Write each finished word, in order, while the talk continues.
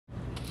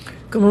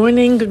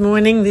Good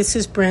morning. This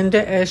is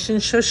Brenda Esh and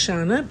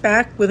Shoshana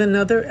back with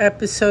another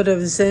episode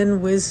of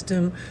Zen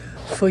Wisdom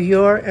for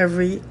your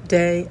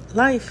everyday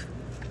life.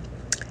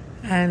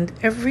 And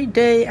every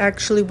day,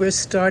 actually, we're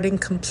starting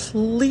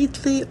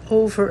completely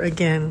over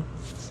again.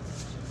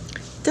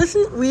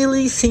 Doesn't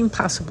really seem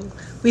possible.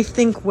 We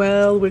think,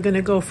 well, we're going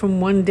to go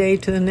from one day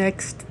to the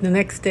next. The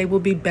next day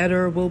will be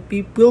better. We'll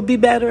be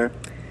better.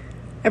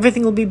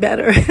 Everything will be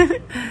better.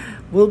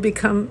 We'll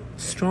become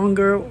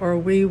stronger, or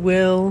we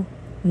will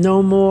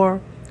know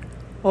more,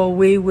 or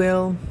we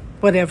will,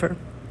 whatever.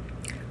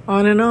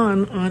 On and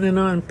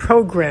on.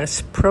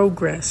 Progress.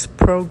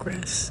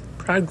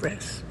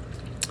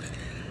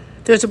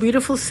 There's a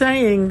beautiful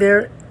saying,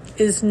 there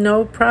is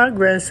no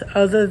progress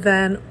other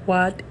than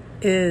what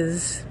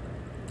is,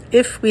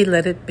 if we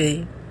let it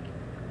be.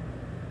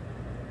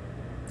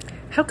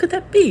 How could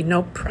that be?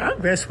 No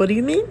progress? What do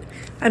you mean?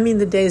 I mean,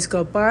 the days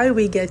go by,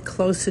 we get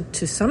closer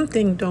to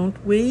something,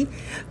 don't we?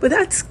 But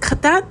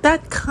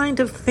that kind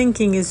of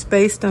thinking is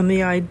based on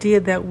the idea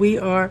that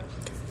our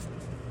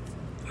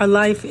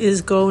life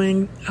is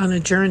going on a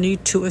journey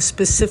to a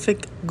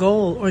specific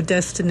goal or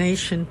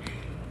destination,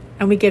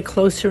 and we get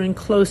closer and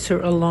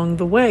closer along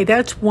the way.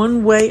 That's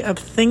one way of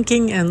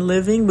thinking and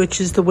living, which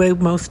is the way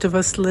most of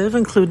us live,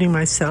 including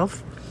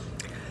myself.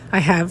 I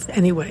have,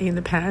 anyway, in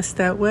the past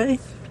that way.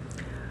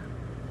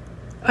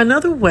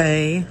 Another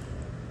way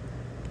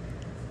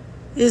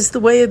is the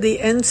way of the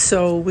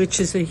Enso, which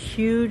is a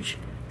huge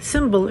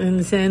symbol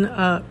in Zen,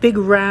 a big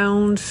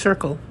round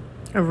circle,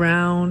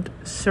 around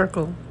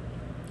and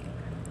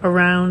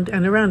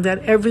around. At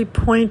every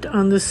point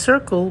on the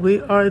circle, we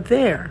are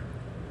there.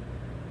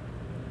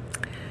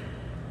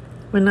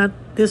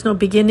 There's no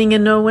beginning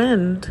and no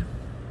end.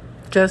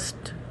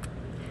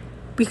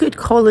 We could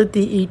call it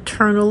the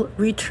eternal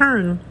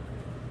return.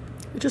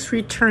 We're just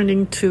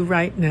returning to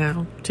right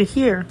now, to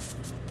here.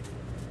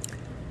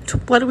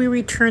 What are we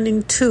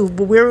returning to?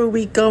 Where are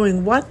we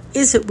going? What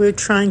is it we're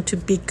trying to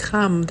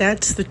become?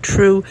 That's the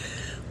true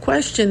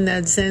question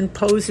that Zen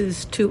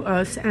poses to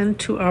us and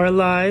to our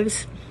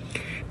lives.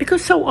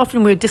 Because so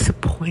often we're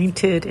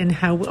disappointed in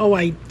how,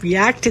 I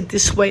reacted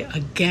this way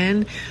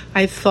again.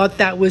 I thought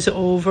that was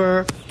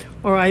over.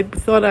 Or I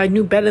thought I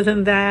knew better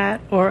than that.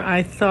 Or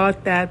I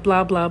thought that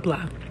blah, blah,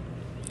 blah.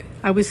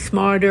 I was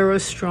smarter or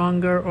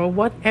stronger or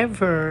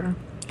whatever.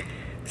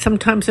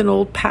 Sometimes an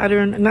old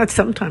pattern, not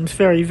sometimes,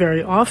 very,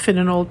 very often,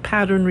 an old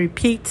pattern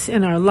repeats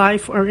in our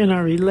life or in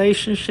our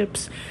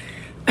relationships.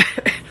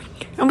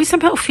 And we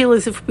somehow feel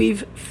as if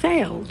we've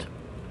failed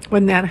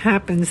when that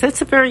happens. That's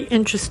a very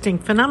interesting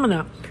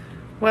phenomenon.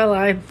 Well,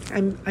 I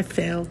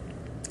failed.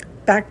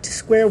 Back to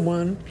square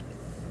one.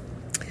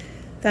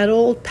 That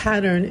old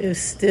pattern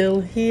is still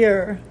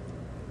here.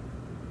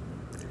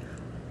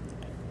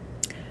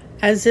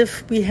 As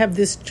if we have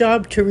this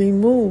job to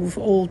remove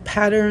old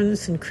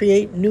patterns and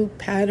create new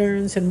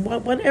patterns and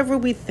whatever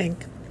we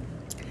think.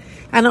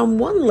 And on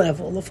one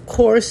level, of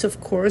course,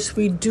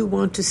 we do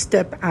want to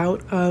step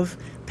out of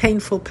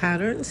painful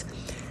patterns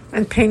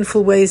and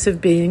painful ways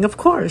of being, of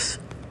course.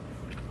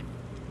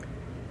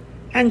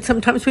 And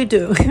sometimes we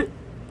do.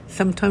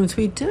 Sometimes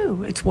we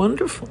do. It's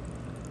wonderful.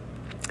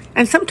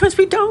 And sometimes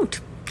we don't.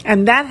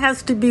 And that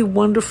has to be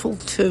wonderful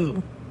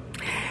too.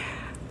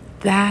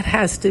 That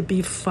has to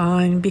be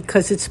fine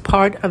because it's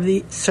part of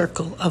the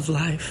circle of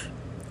life.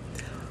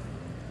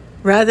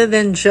 Rather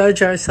than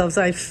judge ourselves,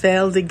 I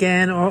failed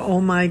again, or oh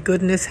my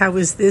goodness, how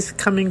is this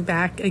coming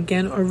back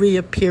again or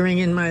reappearing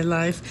in my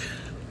life?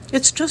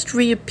 It's just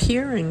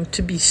reappearing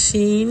to be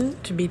seen,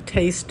 to be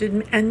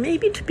tasted, and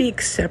maybe to be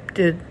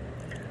accepted,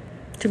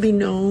 to be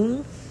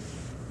known,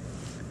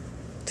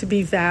 to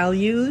be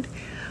valued.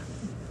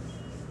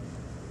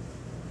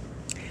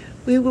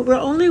 We're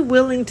only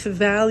willing to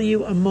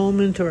value a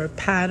moment or a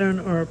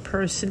pattern or a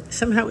person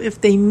somehow if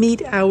they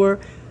meet our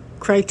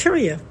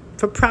criteria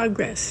for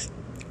progress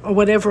or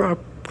whatever our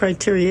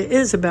criteria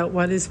is about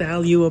what is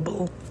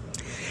valuable.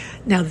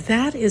 Now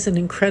that is an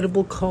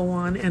incredible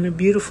koan and a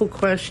beautiful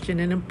question,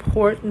 an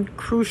important,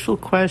 crucial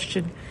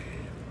question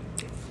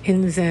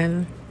in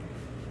Zen.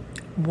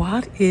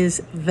 What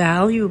is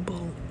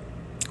valuable?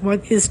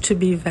 What is to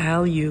be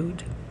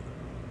valued?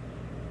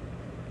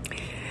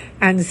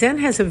 And Zen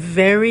has a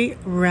very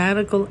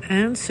radical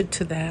answer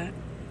to that,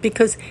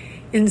 because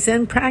in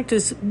Zen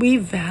practice, we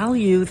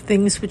value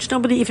things which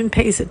nobody even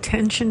pays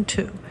attention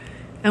to.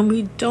 And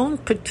we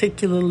don't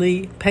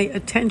particularly pay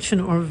attention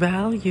or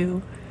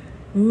value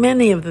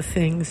many of the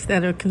things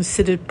that are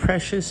considered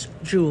precious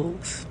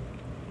jewels.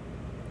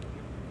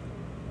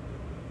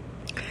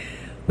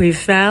 We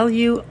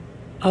value,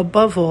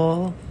 above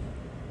all,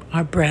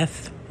 our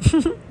breath.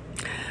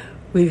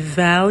 We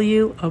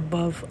value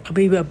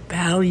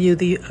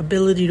the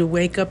ability to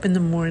wake up in the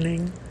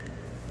morning,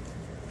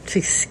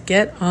 to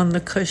get on the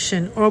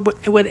cushion, or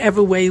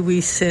whatever way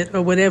we sit,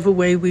 or whatever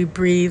way we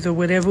breathe, or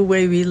whatever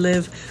way we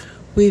live.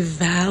 We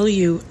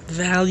value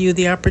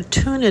the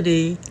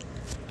opportunity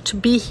to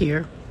be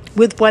here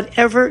with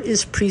whatever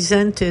is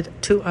presented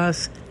to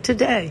us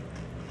today.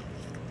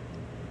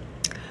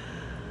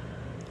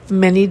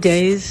 Many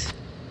days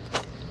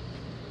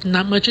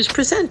Not much is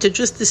presented,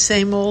 just the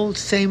same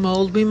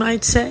old, we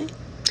might say.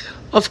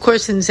 Of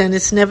course, in Zen,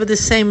 it's never the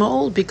same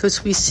old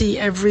because we see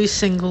every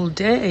single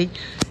day.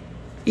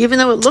 Even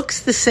though it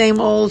looks the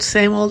same old,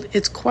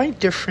 it's quite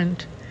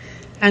different.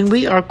 And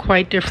we are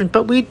quite different.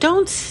 But we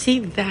don't see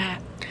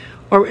that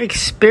or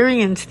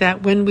experience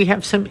that when we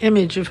have some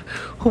image of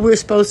who we're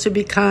supposed to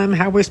become,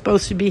 how we're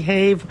supposed to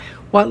behave,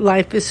 what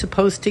life is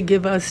supposed to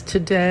give us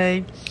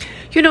today.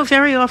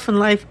 Very often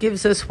life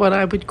gives us what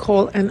I would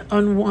call an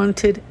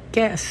unwanted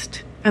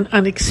guest, an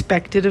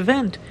unexpected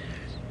event.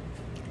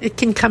 It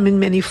can come in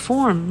many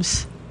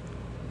forms.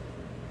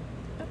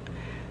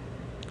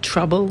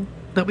 Trouble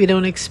that we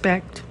don't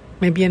expect.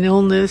 Maybe an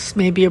illness,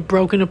 maybe a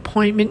broken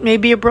appointment,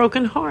 maybe a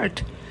broken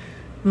heart.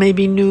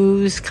 Maybe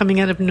news coming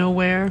out of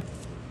nowhere.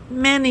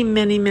 Many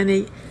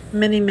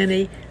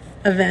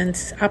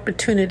events,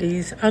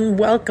 opportunities,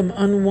 unwelcome,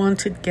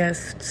 unwanted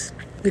guests,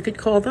 we could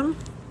call them.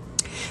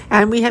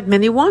 And we have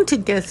many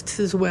wanted guests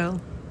as well.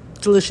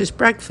 Delicious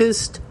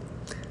breakfast,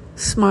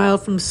 smile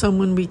from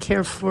someone we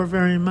care for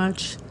very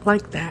much,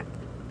 like that.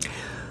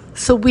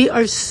 So we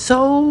are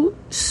so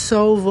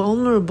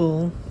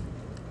vulnerable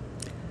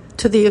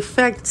to the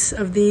effects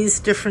of these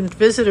different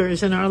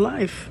visitors in our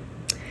life,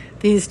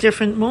 these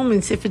different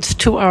moments. If it's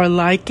to our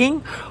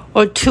liking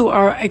or to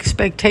our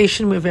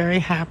expectation, we're very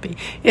happy.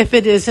 If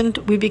it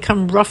isn't, we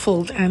become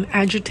ruffled and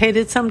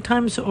agitated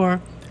sometimes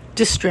or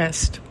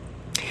distressed.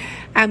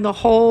 And the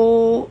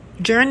whole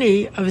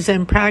journey of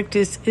Zen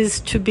practice is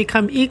to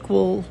become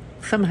equally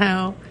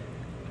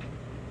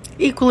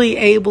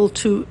able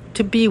to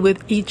be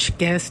with each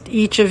guest,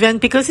 each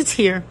event, because it's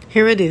here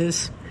it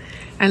is.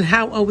 And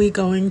how are we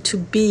going to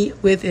be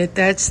with it?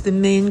 That's the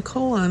main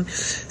koan.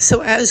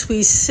 So as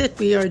we sit,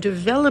 we are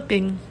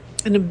developing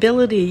an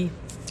ability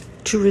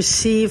to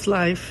receive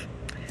life,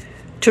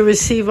 to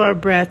receive our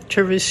breath,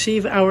 to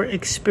receive our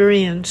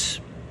experience,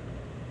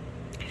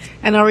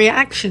 and our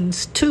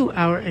reactions to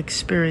our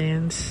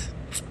experience.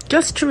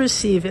 Just to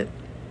receive it,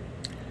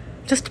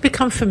 just to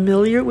become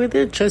familiar with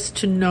it, just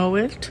to know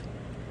it.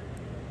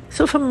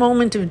 So if a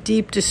moment of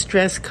deep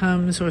distress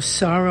comes or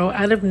sorrow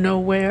out of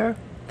nowhere,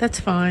 that's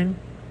fine.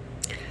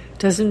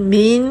 Doesn't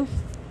mean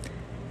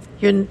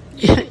you're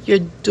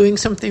doing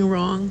something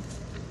wrong.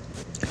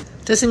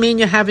 Doesn't mean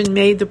you haven't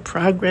made the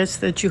progress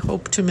that you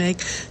hope to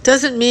make.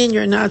 Doesn't mean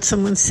you're not.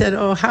 Someone said,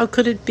 oh, how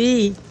could it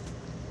be?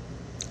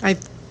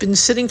 I've been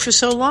sitting for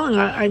so long.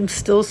 I'm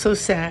still so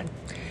sad.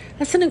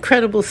 That's an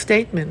incredible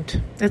statement.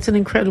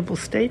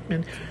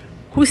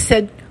 Who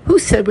said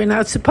we're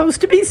not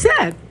supposed to be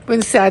sad?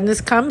 When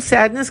sadness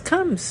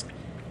comes.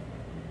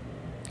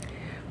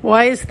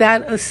 Why is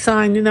that a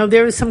sign?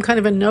 There is some kind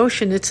of a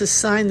notion it's a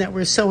sign that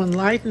we're so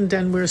enlightened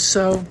and we're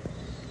so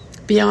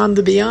beyond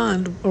the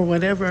beyond or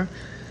whatever.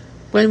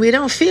 When we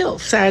don't feel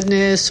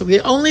sadness,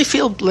 we only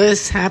feel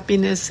bliss,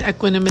 happiness,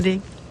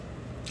 equanimity.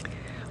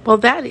 Well,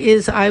 that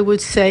is, I would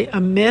say, a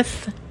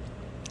myth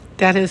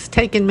that has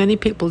taken many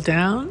people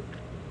down.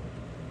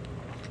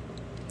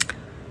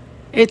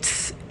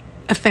 It's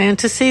a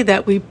fantasy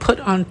that we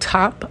put on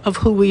top of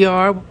who we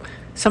are,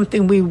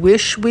 something we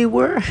wish we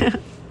were.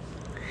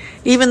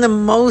 Even the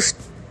most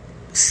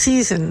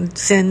seasoned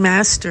Zen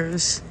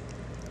masters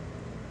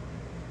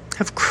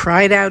have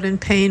cried out in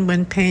pain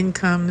when pain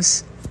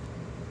comes.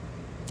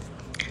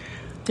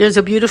 There's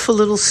a beautiful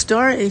little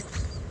story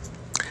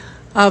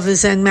of a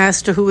Zen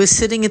master who was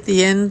sitting at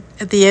the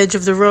edge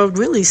of the road,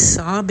 really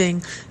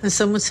sobbing. And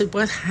someone said,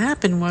 what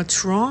happened?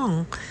 What's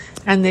wrong?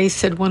 And they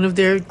said one of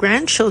their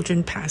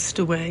grandchildren passed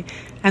away.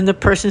 And the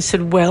person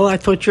said, well, I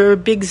thought you were a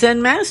big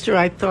Zen master.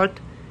 I thought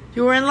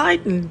you were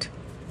enlightened.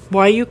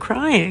 Why are you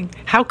crying?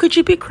 How could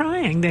you be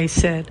crying? They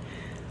said.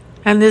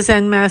 And the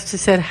Zen master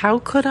said, how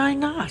could I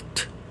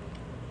not?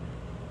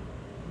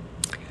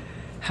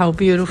 How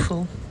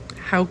beautiful.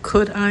 How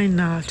could I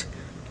not?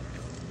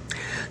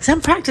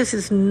 Zen practice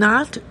is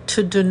not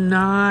to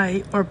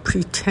deny or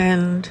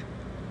pretend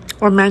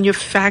or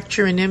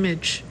manufacture an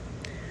image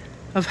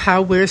of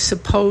how we're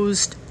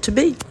supposed to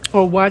be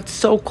or what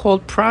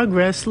so-called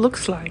progress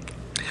looks like.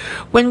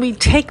 When we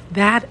take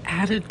that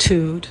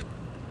attitude,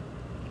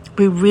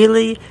 we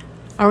really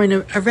are in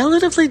a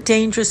relatively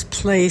dangerous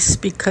place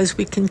because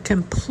we can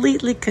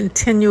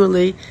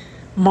continually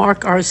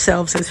mark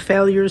ourselves as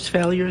failures.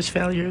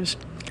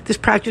 This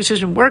practice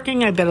isn't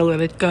working, I better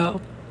let it go.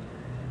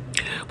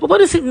 Well, what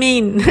does it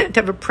mean to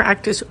have a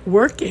practice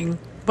working?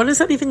 What does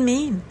that even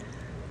mean?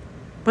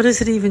 What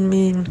does it even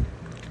mean?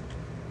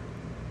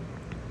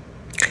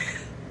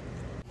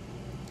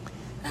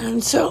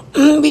 And so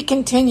we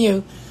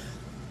continue.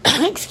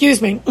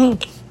 Excuse me.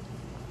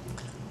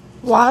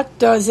 What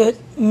does it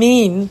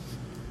mean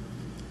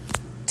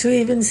to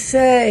even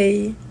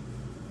say?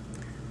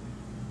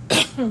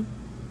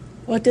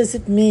 What does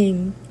it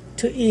mean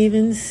to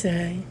even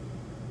say?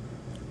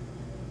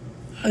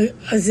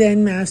 A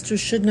Zen master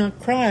should not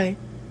cry,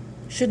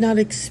 should not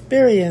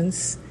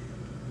experience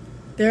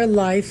their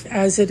life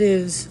as it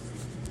is.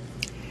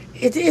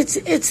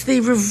 It's the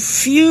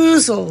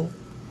refusal,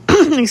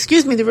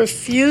 the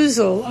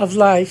refusal of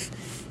life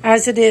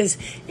as it is.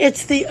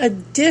 It's the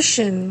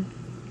addition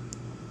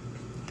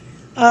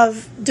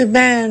of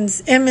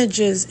demands,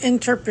 images,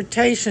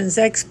 interpretations,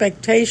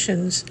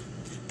 expectations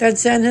that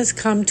Zen has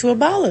come to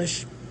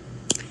abolish.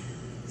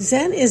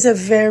 Zen is a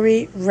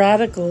very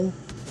radical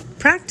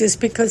practice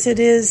because it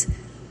is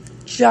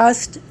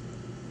just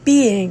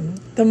being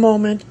the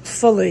moment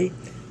fully.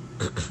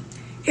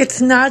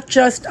 It's not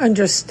just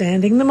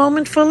understanding the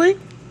moment fully.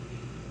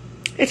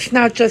 It's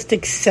not just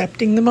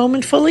accepting the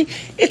moment fully.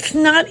 It's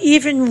not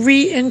even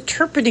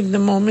reinterpreting the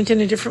moment in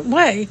a different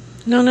way.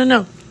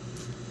 No.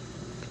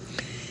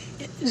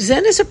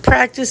 Zen is a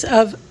practice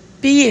of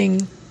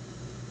being.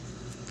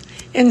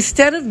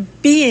 Instead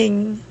of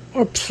being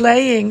or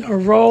playing a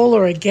role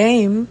or a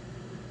game,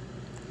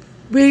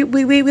 we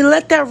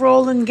let that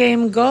role and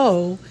game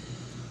go,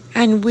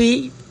 and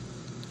we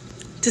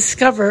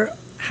discover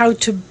how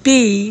to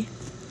be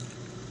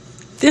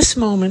this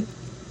moment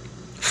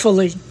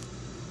fully.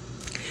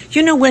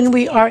 When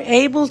we are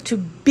able to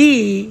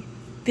be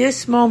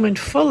this moment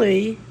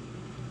fully,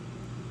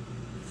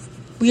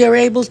 we are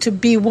able to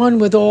be one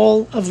with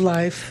all of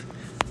life.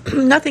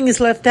 Nothing is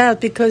left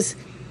out because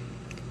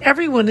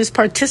everyone is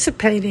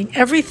participating.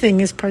 Everything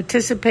is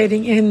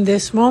participating in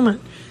this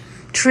moment.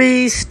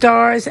 Trees,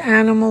 stars,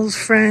 animals,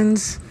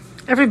 friends,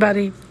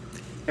 everybody.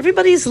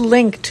 Everybody's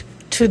linked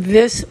to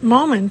this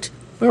moment.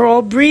 We're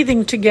all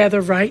breathing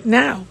together right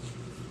now.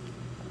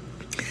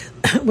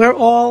 We're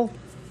all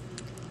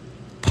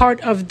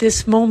part of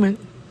this moment,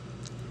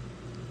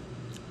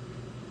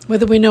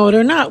 whether we know it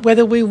or not,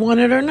 whether we want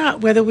it or not,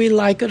 whether we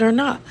like it or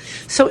not.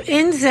 So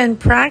in Zen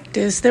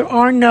practice, there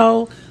are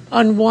no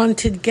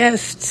unwanted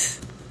guests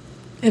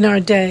in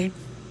our day.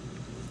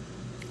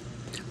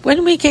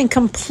 When we can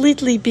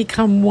completely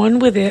become one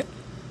with it,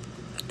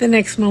 the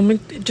next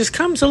moment it just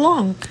comes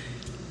along,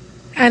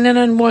 and an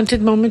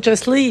unwanted moment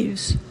just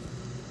leaves.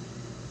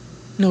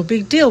 No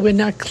big deal. We're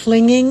not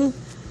clinging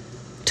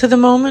to the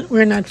moment.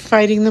 We're not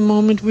fighting the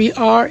moment. We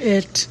are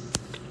it.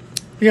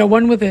 We are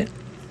one with it.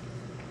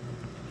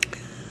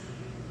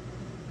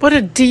 What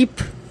a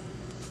deep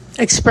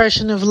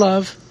expression of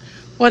love.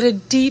 What a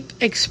deep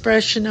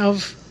expression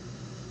of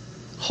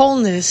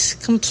wholeness,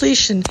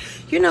 completion.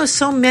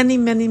 So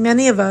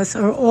many of us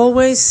are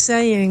always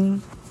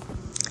saying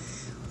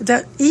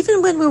that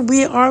even when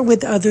we are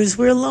with others,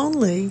 we're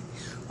lonely,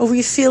 or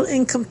we feel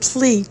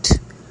incomplete,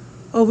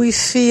 or we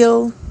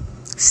feel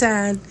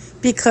sad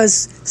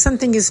because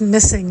something is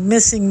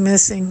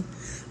missing.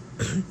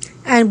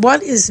 And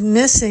what is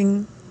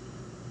missing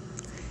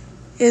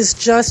is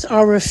just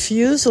our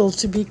refusal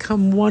to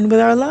become one with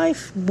our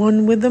life,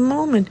 one with the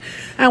moment.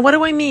 And what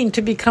do I mean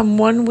to become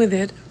one with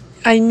it?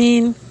 I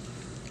mean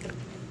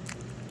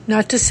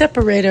not to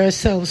separate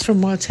ourselves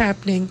from what's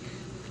happening,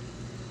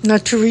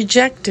 not to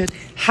reject it.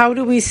 How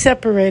do we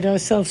separate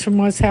ourselves from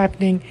what's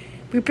happening?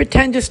 We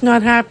pretend it's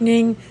not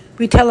happening.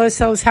 We tell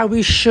ourselves how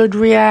we should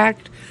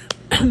react.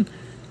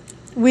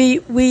 We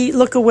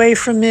look away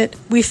from it.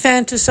 We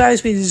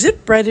fantasize. We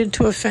zip right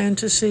into a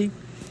fantasy.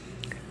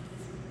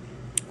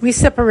 We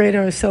separate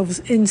ourselves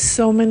in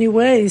so many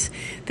ways.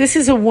 This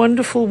is a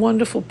wonderful,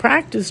 wonderful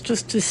practice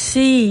just to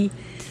see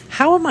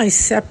how am I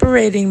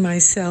separating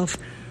myself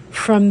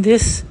from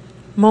this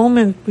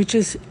moment which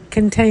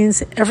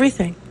contains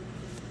everything.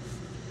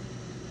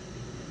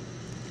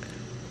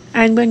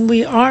 And when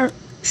we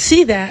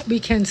see that, we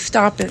can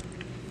stop it.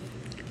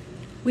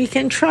 We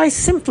can try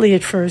simply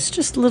at first,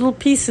 just little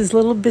pieces,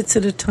 little bits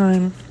at a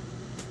time,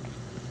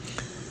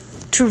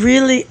 to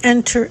really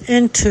enter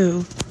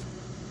into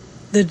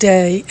the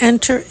day,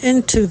 enter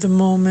into the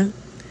moment,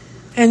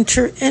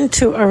 enter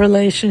into a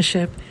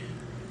relationship,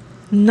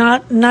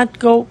 not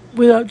go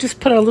without, just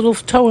put our little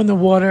toe in the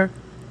water,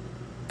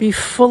 be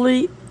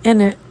fully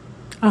in it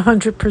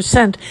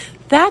 100%.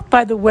 That,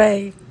 by the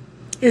way,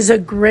 is a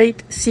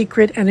great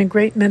secret and a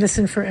great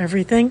medicine for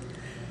everything.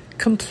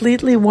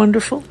 Completely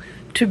wonderful.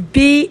 To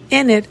be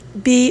in it,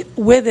 be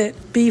with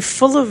it, be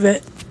full of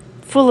it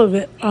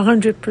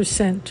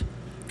 100%.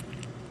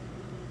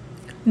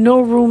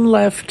 No room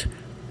left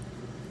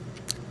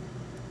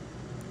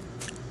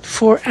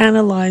for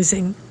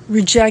analyzing,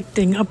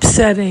 rejecting,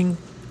 upsetting,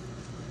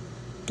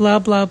 blah,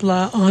 blah,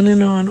 blah, on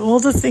and on. All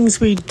the things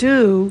we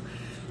do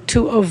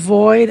to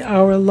avoid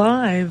our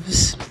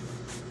lives.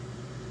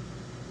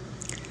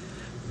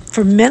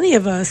 For many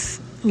of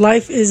us,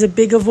 life is a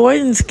big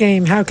avoidance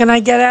game. How can I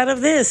get out of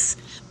this?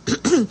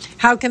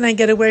 How can I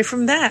get away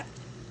from that?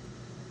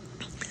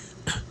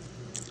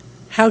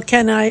 How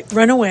can I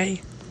run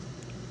away?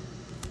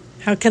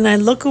 How can I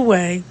look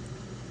away?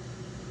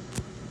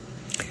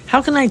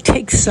 How can I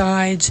take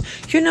sides?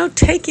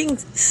 Taking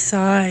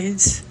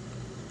sides,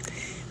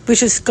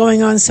 which is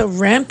going on so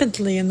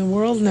rampantly in the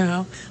world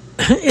now,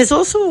 is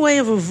also a way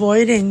of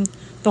avoiding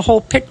the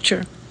whole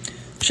picture.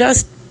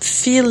 Just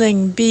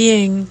feeling,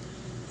 being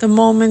the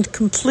moment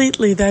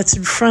completely that's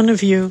in front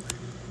of you.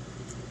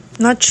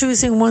 Not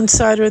choosing one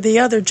side or the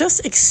other,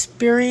 just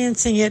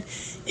experiencing it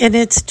in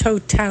its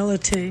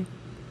totality.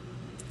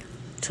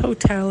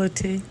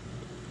 Totality.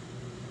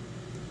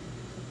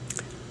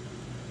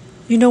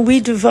 We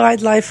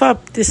divide life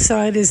up. This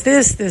side is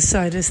this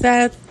side is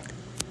that.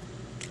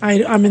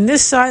 I'm in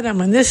this side,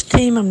 I'm on this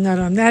team, I'm not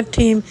on that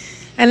team.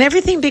 And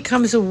everything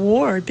becomes a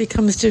war, it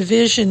becomes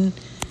division,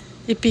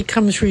 it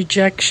becomes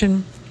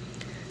rejection.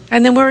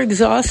 And then we're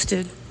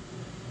exhausted.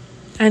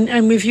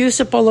 And we've used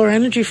up all our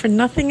energy for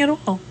nothing at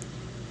all.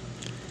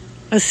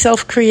 A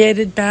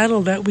self-created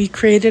battle that we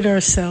created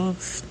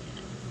ourselves.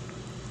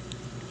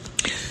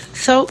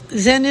 So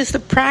Zen is the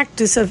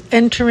practice of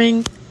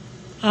entering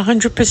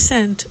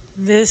 100%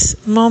 this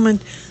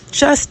moment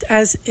just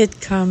as it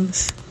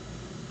comes.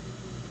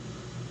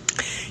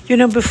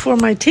 Before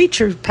my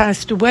teacher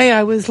passed away,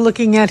 I was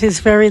looking at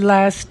his very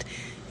last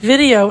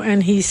video,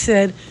 and he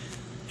said,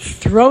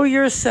 throw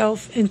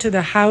yourself into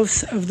the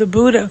house of the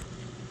Buddha.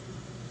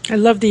 I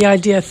love the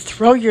idea,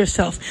 throw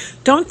yourself.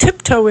 Don't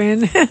tiptoe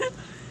in.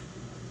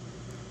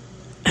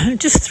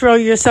 Just throw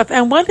yourself.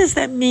 And what does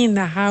that mean,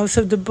 the house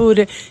of the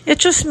Buddha? It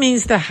just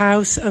means the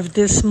house of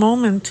this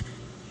moment.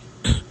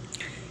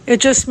 It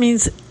just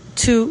means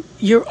to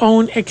your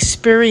own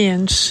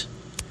experience,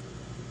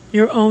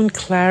 your own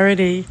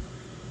clarity,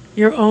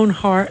 your own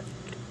heart.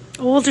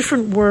 All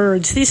different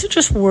words. These are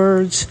just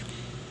words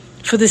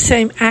for the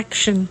same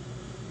action,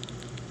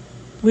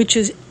 which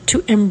is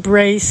to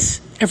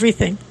embrace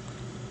everything,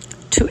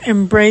 to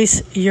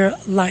embrace your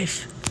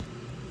life.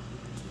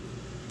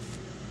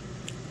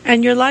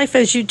 And your life,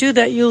 as you do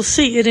that, you'll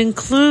see it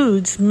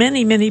includes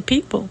many, many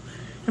people.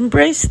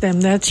 Embrace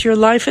them. That's your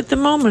life at the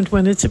moment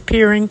when it's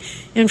appearing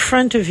in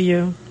front of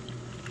you.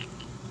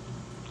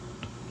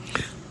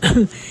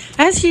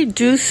 As you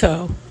do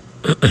so,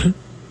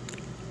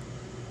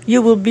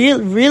 you will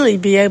really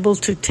be able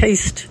to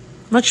taste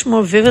much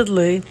more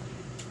vividly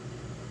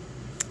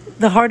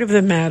the heart of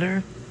the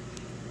matter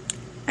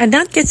and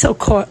not get so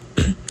caught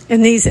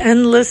in these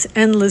endless,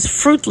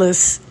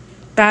 fruitless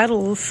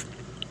battles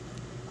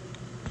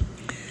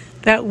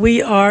that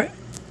we are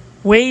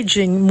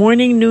waging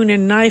morning, noon,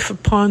 and night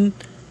upon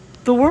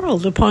the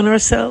world, upon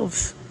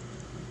ourselves.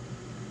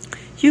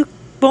 You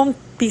won't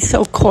be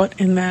so caught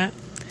in that.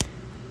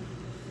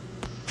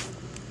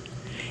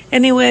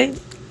 Anyway,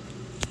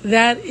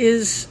 that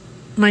is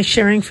my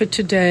sharing for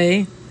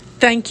today.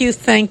 Thank you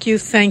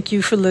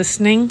for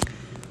listening.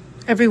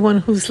 Everyone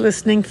who's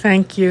listening,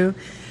 thank you.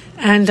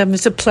 And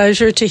it's a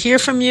pleasure to hear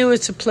from you.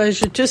 It's a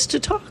pleasure just to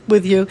talk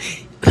with you.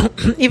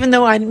 Even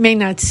though I may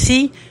not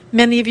see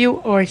many of you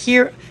or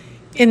hear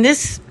in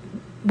this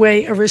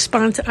way a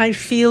response, I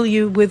feel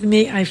you with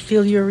me. I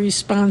feel your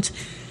response.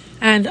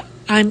 And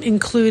I'm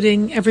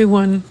including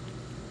everyone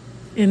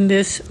in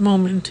this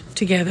moment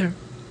together.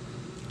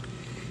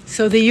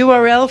 So the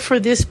URL for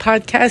this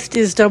podcast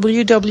is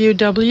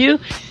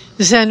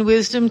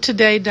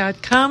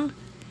www.zenwisdomtoday.com.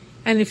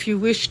 And if you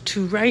wish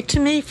to write to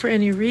me for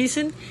any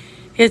reason,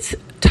 it's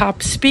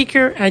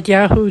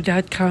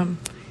topspeaker@yahoo.com.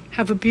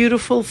 Have a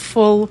beautiful,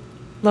 full,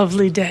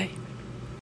 lovely day.